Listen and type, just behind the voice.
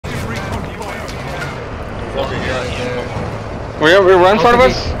over here. We run in front of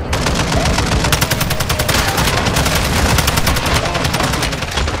us.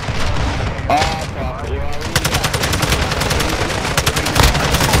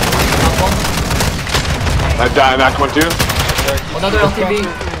 I died, knocked one too. Another LTV.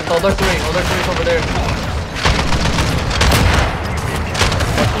 Other three is over there.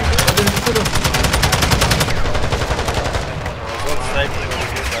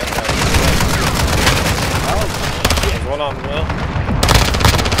 One on Will.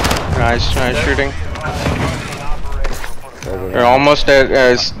 Nice shooting. We're almost dead.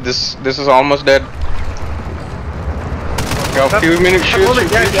 This is almost dead. Got a few minutes. Shoot.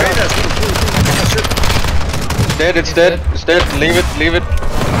 It's dead. Leave it.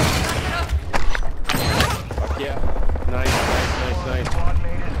 Yeah. Nice.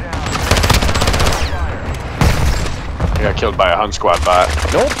 He got killed by a Hun Squad bot.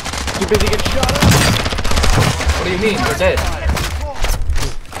 Nope. Too busy getting shot up. What do you mean? You're dead.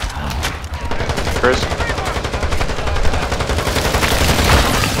 Chris.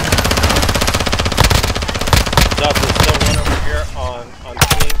 There's still one over here on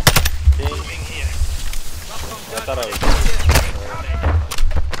team. I thought I was.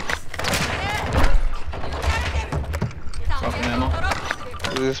 Dropping ammo.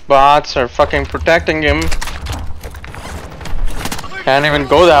 These bots are fucking protecting him. Can't even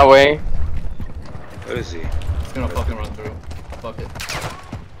go that way. Where is he? He's gonna fucking run through. Fuck it.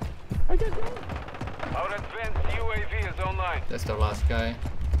 Our advanced UAV is online. That's the last guy.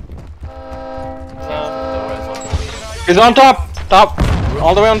 He's on top.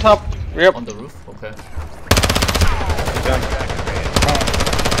 All the way on top. Yep. On the roof? Okay.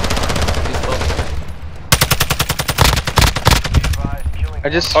 I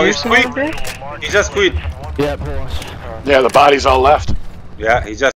just Oh, he's used him quit. over there. He just quit. Yeah, the body's all left. Yeah, he just